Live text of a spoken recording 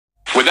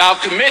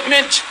Without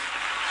commitment,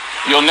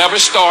 you'll never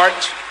start.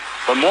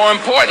 But more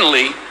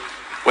importantly,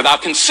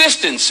 without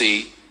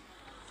consistency,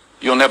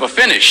 you'll never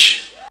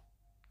finish.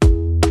 Hi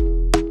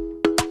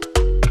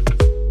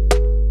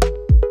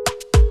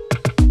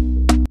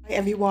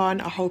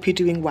everyone, I hope you're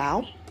doing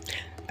well.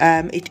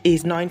 It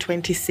is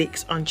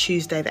 9:26 on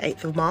Tuesday the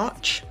 8th of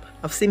March.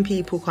 I've seen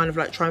people kind of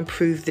like try and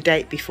prove the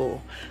date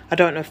before. I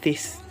don't know if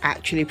this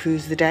actually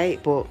proves the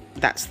date, but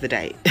that's the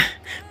date.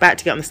 About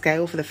to get on the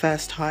scale for the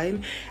first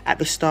time at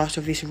the start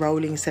of this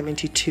rolling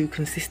 72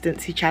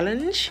 consistency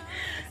challenge.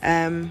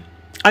 I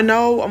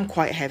know I'm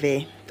quite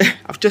heavy.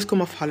 I've just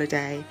come off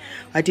holiday.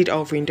 I did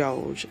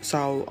overindulge,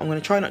 so I'm going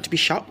to try not to be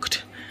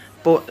shocked.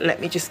 But let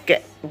me just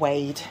get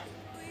weighed.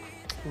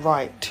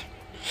 Right.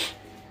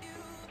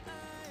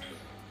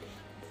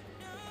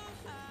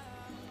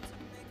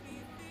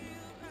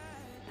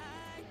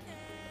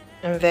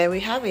 And there we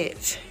have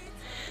it.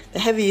 The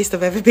heaviest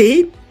I've ever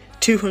been,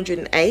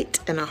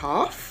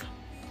 208.5.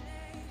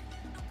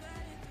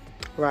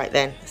 Right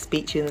then,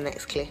 speak to you in the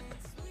next clip.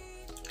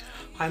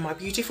 Hi my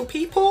beautiful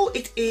people.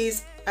 It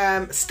is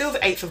still the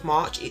 8th of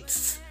March.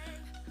 It's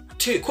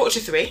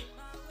 2:45.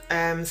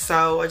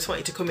 So I just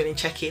wanted to come in and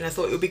check in. I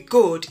thought it would be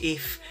good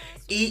if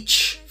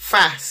each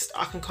fast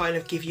I can kind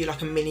of give you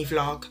like a mini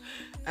vlog.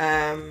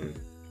 I'm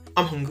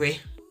hungry.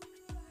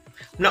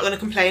 I'm not going to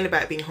complain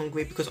about being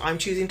hungry because I'm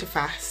choosing to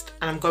fast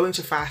and I'm going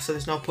to fast, so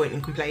there's no point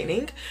in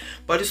complaining.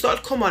 But I just thought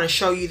I'd come on and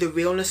show you the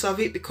realness of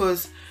it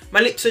because my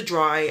lips are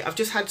dry. I've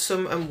just had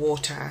some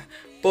water,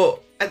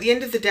 but at the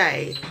end of the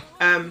day,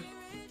 I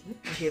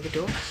hear the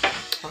door.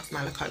 That's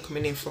Malachi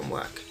coming in from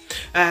work.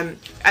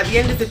 At the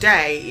end of the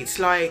day, it's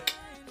like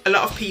a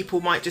lot of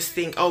people might just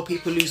think, oh,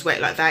 people lose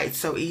weight like that, it's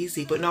so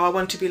easy. But no, I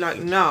want to be like,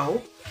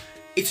 no,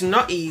 it's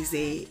not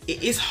easy.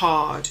 It is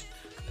hard.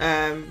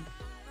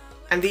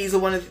 And this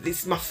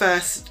is my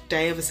first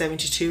day of a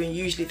 72, and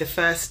usually the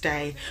first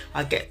day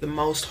I get the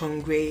most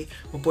hungry.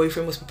 My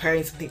boyfriend was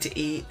preparing something to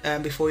eat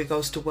before he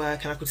goes to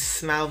work, and I could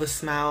smell the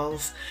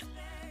smells.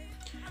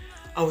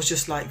 I was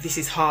just like, this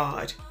is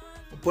hard.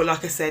 But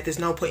like I said, there's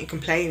no point in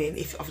complaining.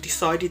 If I've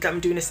decided that I'm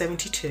doing a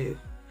 72,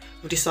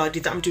 I've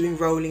decided that I'm doing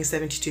rolling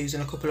 72s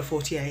and a couple of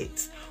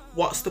 48s,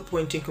 what's the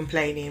point in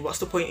complaining? What's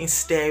the point in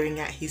staring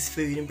at his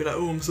food and be like,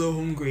 oh, I'm so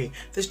hungry?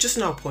 There's just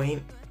no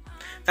point.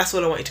 That's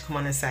all I wanted to come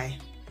on and say.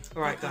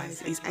 Alright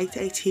guys, it's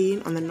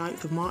 8:18 on the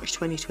 9th of March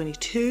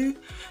 2022.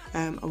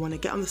 I want to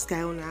get on the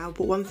scale now,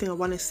 but one thing I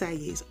want to say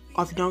is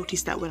I've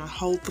noticed that when I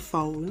hold the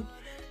phone,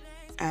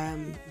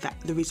 that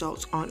the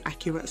results aren't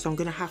accurate, so I'm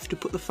going to have to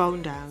put the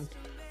phone down,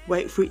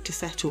 wait for it to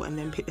settle, and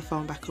then pick the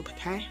phone back up,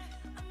 okay?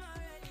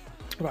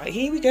 Right,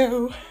 here we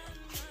go.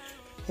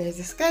 There's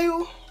the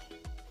scale.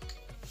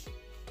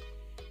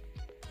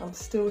 I'm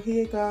still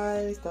here,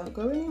 guys, don't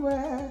go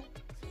anywhere.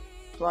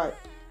 Right,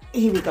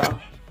 here we go.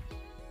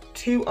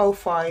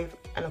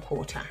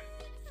 205.25.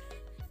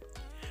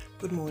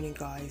 Good morning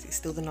guys, it's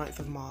still the 9th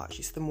of March,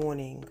 it's the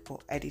morning, but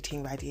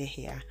editing Radia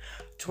here.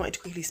 Just wanted to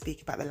quickly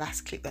speak about the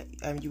last clip that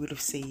you would have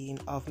seen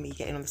of me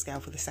getting on the scale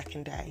for the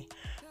second day.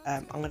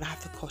 I'm going to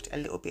have to cut a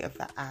little bit of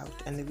that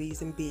out, and the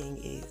reason being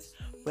is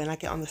when I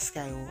get on the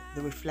scale,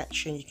 the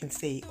reflection you can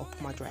see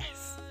up my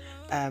dress.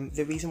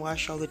 The reason why I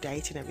show the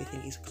date and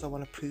everything is because I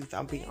want to prove that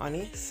I'm being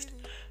honest.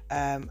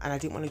 And I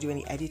didn't want to do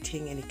any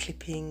editing, any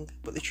clipping,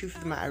 but the truth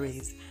of the matter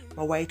is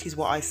my weight is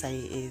what I say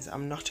it is.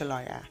 I'm not a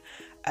liar,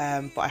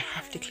 but I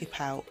have to clip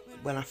out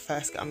when I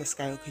first get on the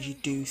scale because you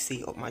do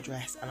see up my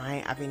dress and I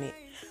ain't having it,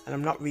 and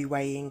I'm not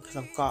re-weighing because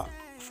I've got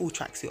a full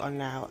tracksuit on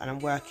now and I'm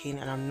working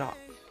and I'm not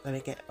going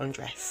to get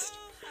undressed.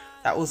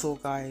 That was all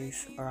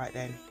guys. Alright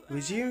then,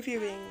 resume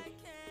viewing.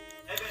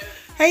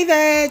 Hey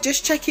there,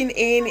 just checking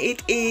in.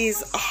 It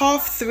is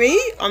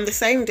 3:30 on the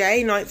same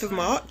day, 9th of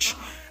March.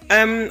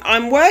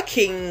 I'm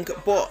working,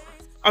 but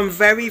I'm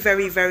very,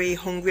 very, very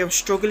hungry. I'm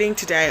struggling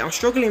today. I'm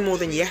struggling more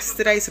than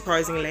yesterday,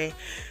 surprisingly.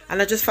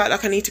 And I just felt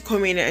like I need to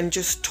come in and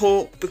just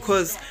talk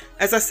because,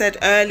 as I said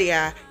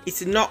earlier,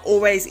 it's not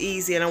always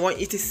easy, and I want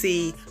you to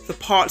see the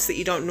parts that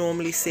you don't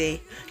normally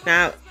see.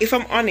 Now, if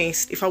I'm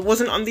honest, if I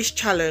wasn't on this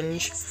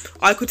challenge,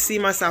 I could see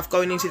myself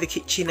going into the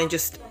kitchen and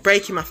just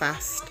breaking my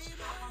fast.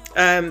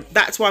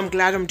 That's why I'm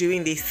glad I'm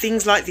doing this.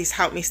 Things like this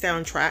help me stay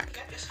on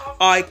track.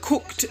 I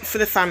cooked for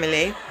the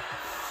family.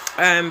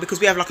 Because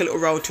we have like a little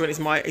rotor and it's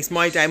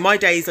my day. My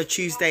days are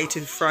Tuesday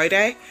to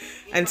Friday,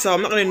 and so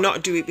I'm not going to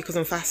not do it because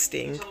I'm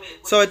fasting.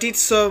 So I did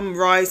some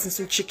rice and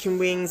some chicken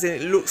wings, and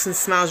it looks and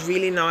smells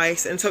really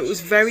nice, and so it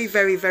was very,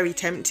 very, very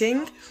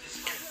tempting.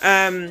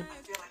 I'm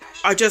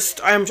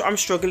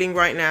struggling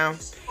right now.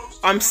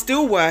 I'm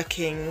still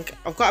working.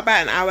 I've got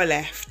about an hour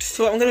left.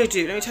 So what I'm going to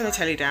do, let me turn the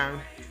telly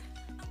down.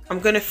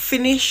 I'm going to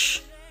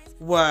finish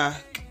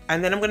work,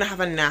 and then I'm going to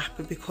have a nap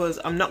because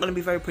I'm not going to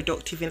be very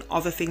productive in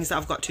other things that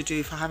I've got to do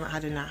if I haven't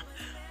had a nap.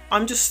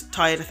 I'm just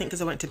tired, I think,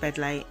 because I went to bed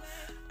late.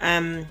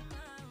 And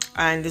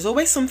there's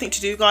always something to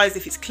do, guys.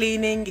 If it's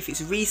cleaning, if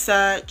it's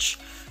research,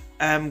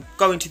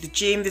 going to the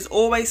gym, there's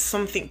always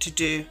something to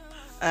do.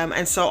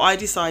 And so I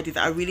decided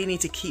that I really need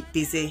to keep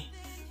busy.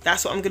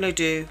 That's what I'm going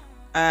to do.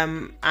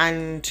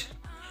 And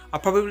I'll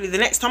probably, the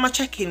next time I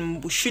check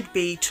in should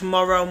be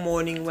tomorrow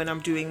morning when I'm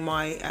doing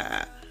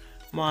my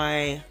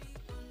my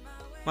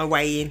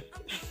weigh-in.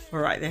 All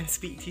right then,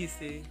 speak to you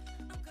soon.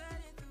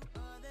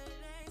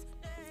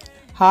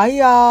 Hi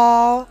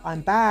y'all,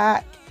 I'm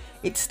back.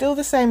 It's still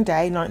the same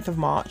day, 9th of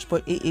March,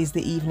 but it is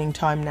the evening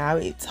time now.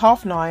 It's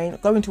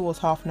 9:30, going towards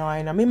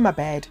 9:30. I'm in my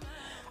bed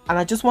and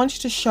I just wanted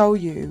to show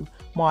you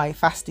my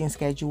fasting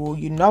schedule.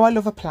 You know I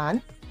love a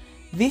plan.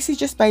 This is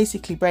just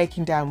basically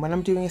breaking down when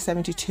I'm doing a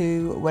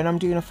 72, when I'm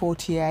doing a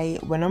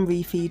 48, when I'm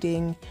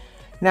refeeding.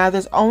 Now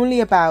there's only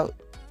about,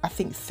 I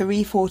think,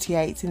 3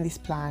 48s in this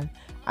plan.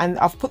 And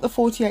I've put the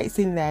 48s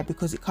in there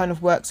because it kind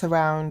of works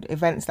around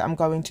events that I'm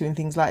going to and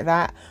things like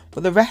that.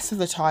 But the rest of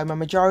the time, a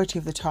majority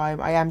of the time,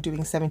 I am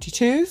doing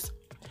 72s.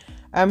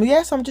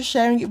 Yes, I'm just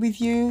sharing it with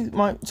you.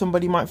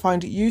 Somebody might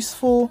find it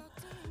useful.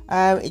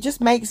 It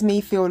just makes me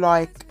feel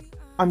like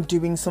I'm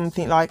doing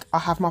something, like I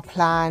have my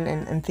plan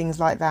and things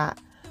like that.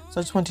 So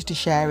I just wanted to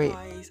share it.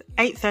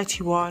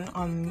 8:31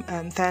 on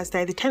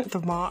Thursday, the 10th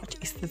of March.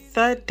 It's the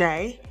 3rd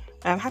day.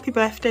 Happy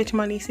birthday to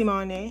my niece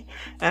Imani.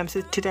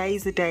 So today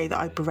is the day that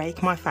I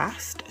break my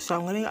fast. So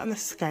I'm going to get on the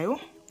scale.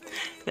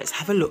 Let's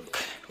have a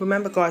look.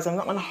 Remember guys, I'm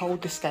not going to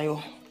hold the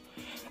scale.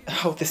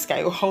 Hold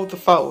the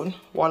phone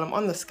while I'm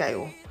on the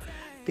scale.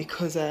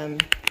 Because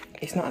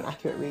it's not an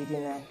accurate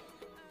reading there.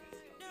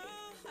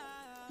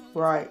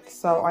 Right,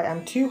 so I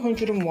am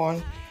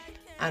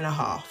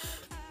 201.5.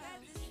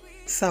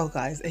 So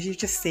guys, as you've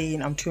just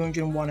seen, I'm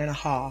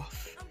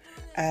 201.5.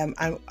 And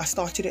I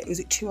started it, was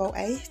it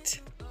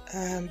 208?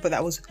 But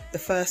that was the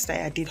first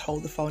day I did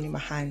hold the phone in my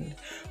hand.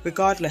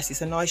 Regardless,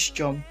 it's a nice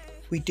jump.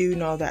 We do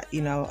know that,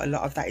 you know, a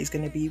lot of that is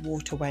going to be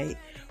water weight,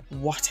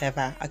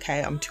 whatever.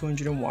 Okay, I'm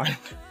 201.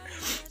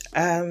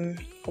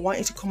 I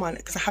wanted to come on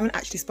because I haven't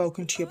actually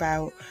spoken to you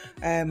about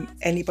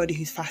anybody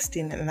who's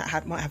fasting and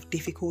that might have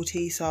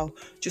difficulty. So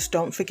just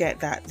don't forget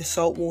that the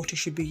salt water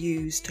should be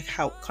used to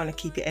help kind of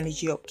keep your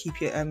energy up,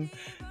 keep your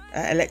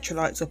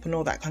electrolytes up and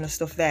all that kind of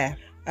stuff there.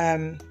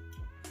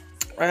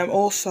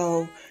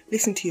 Also,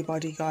 listen to your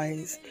body,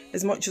 guys.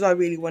 As much as I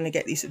really want to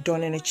get this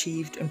done and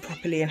achieved and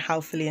properly and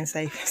healthily and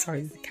safe,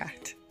 sorry, the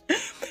cat.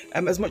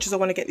 As much as I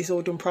want to get this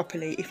all done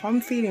properly, if I'm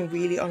feeling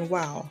really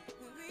unwell,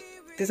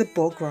 there's a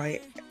bug,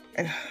 right?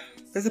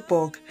 There's a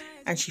bug,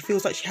 and she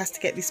feels like she has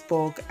to get this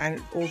bug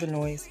and all the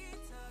noise.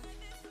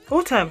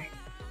 Autumn.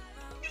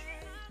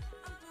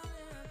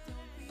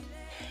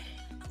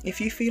 If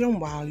you feel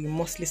unwell, you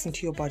must listen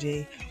to your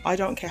body. I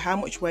don't care how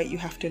much weight you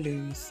have to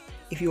lose.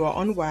 If you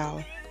are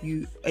unwell,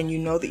 you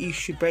know that you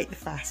should break the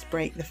fast,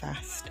 break the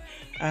fast.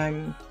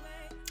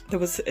 There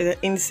was an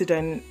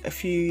incident a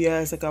few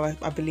years ago,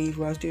 I believe,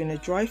 where I was doing a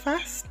dry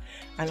fast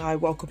and I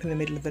woke up in the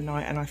middle of the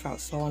night and I felt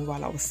so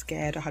unwell. I was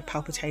scared, I had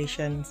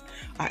palpitations,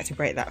 I had to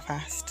break that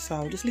fast.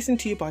 So just listen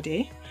to your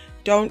body.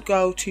 Don't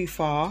go too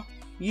far.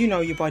 You know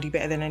your body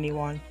better than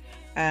anyone.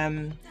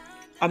 I'm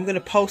going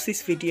to post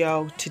this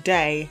video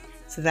today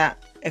so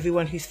that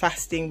everyone who's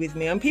fasting with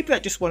me and people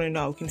that just want to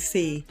know can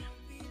see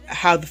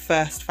how the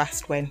first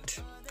fast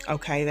went.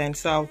 Okay then,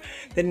 so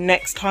the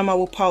next time I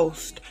will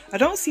post, I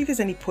don't see there's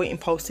any point in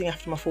posting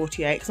after my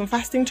 48 because I'm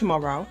fasting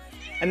tomorrow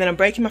and then I'm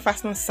breaking my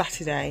fast on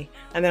Saturday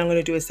and then I'm going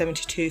to do a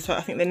 72. So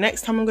I think the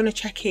next time I'm going to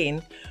check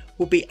in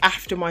will be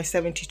after my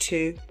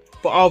 72,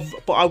 but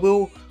I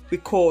will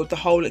record the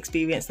whole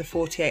experience, the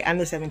 48 and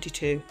the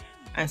 72,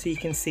 and so you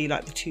can see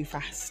like the 2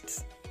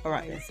 fasts. All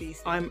right, let's see.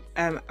 I'm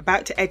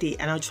about to edit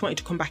and I just wanted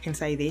to come back and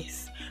say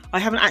this. I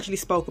haven't actually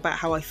spoke about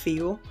how I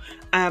feel.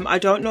 I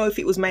don't know if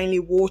it was mainly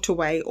water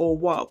weight or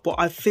what, but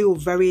I feel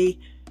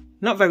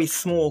not very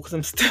small because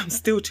I'm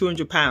still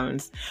 200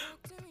 pounds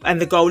and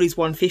the goal is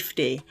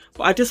 150.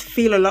 But I just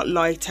feel a lot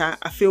lighter.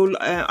 I feel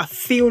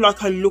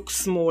like I look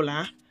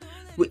smaller.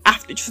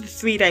 After just a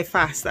 3-day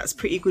fast, that's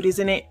pretty good,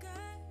 isn't it?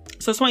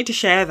 So I just wanted to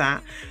share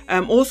that.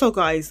 Also,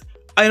 guys,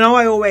 I know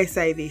I always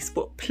say this,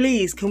 but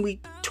please, can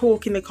we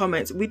talk in the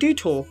comments? We do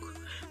talk,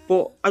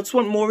 but I just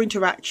want more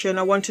interaction.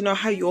 I want to know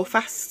how your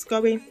fast's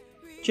going. Do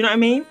you know what I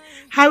mean?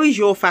 How is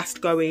your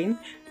fast going?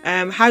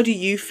 How do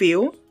you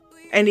feel?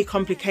 Any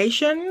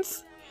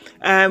complications?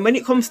 When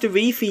it comes to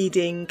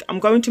refeeding, I'm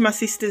going to my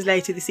sister's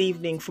later this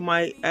evening for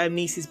my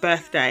niece's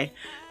birthday.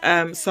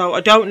 So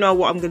I don't know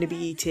what I'm going to be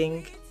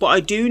eating, but I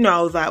do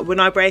know that when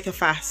I break a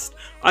fast,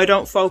 I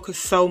don't focus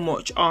so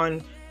much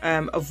on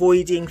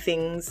avoiding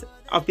things.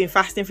 I've been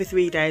fasting for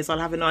 3 days. I'll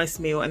have a nice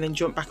meal and then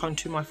jump back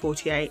onto my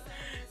 48.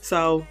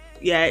 So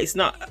yeah, it's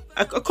not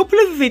a couple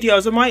of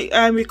videos I might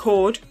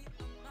record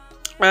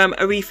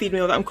a refeed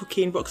meal that I'm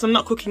cooking, but because I'm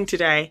not cooking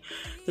today,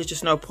 there's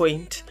just no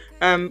point.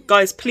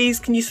 Guys, please,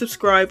 can you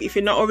subscribe if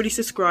you're not already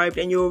subscribed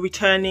and you're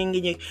returning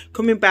and you're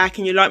coming back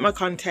and you like my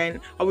content?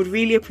 I would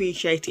really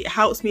appreciate it. It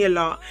helps me a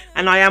lot,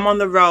 and I am on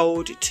the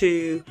road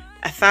to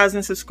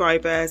 1,000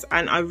 subscribers,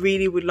 and I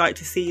really would like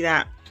to see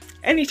that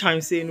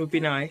anytime soon. Would be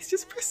nice.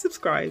 Just press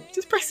subscribe,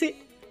 just press it,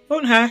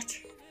 won't hurt.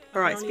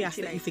 All right, so ask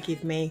that you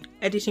forgive me.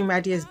 Editing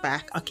Maddie is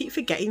back. I keep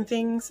forgetting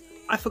things.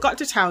 I forgot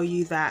to tell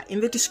you that in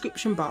the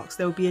description box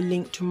there will be a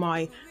link to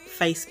my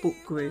Facebook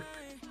group.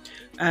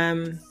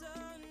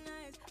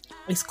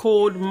 It's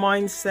called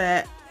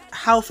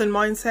Health and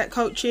Mindset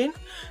Coaching.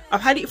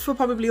 I've had it for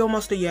probably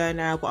almost a year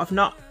now, but I've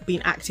not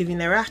been active in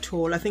there at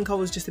all. I think I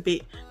was just a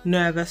bit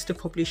nervous to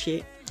publish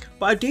it.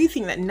 But I do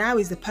think that now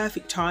is the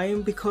perfect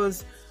time,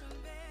 because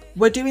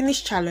we're doing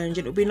this challenge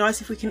and it would be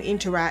nice if we can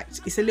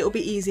interact. It's a little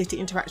bit easier to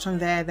interact on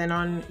there than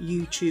on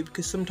YouTube,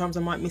 because sometimes I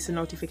might miss a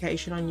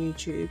notification on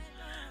YouTube.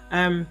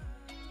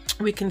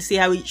 We can see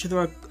how each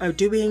other are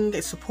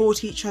doing,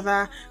 support each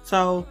other.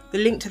 So the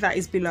link to that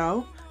is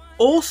below.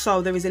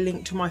 Also, there is a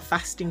link to my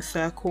fasting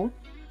circle.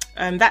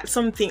 That's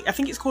something, I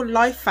think it's called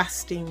Life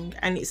Fasting,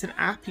 and it's an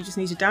app. You just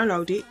need to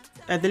download it.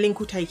 The link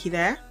will take you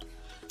there.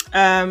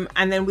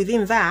 And then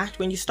within that,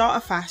 when you start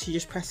a fast, you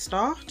just press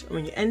start, and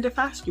when you end a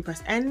fast, you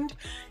press end.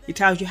 It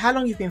tells you how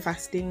long you've been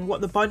fasting,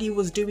 what the body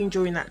was doing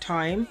during that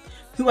time,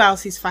 who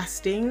else is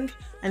fasting,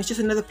 and it's just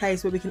another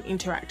place where we can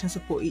interact and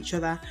support each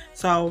other.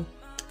 So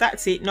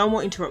that's it, no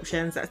more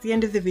interruptions. That's the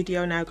end of the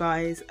video now,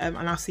 guys, and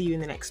I'll see you in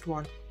the next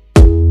one.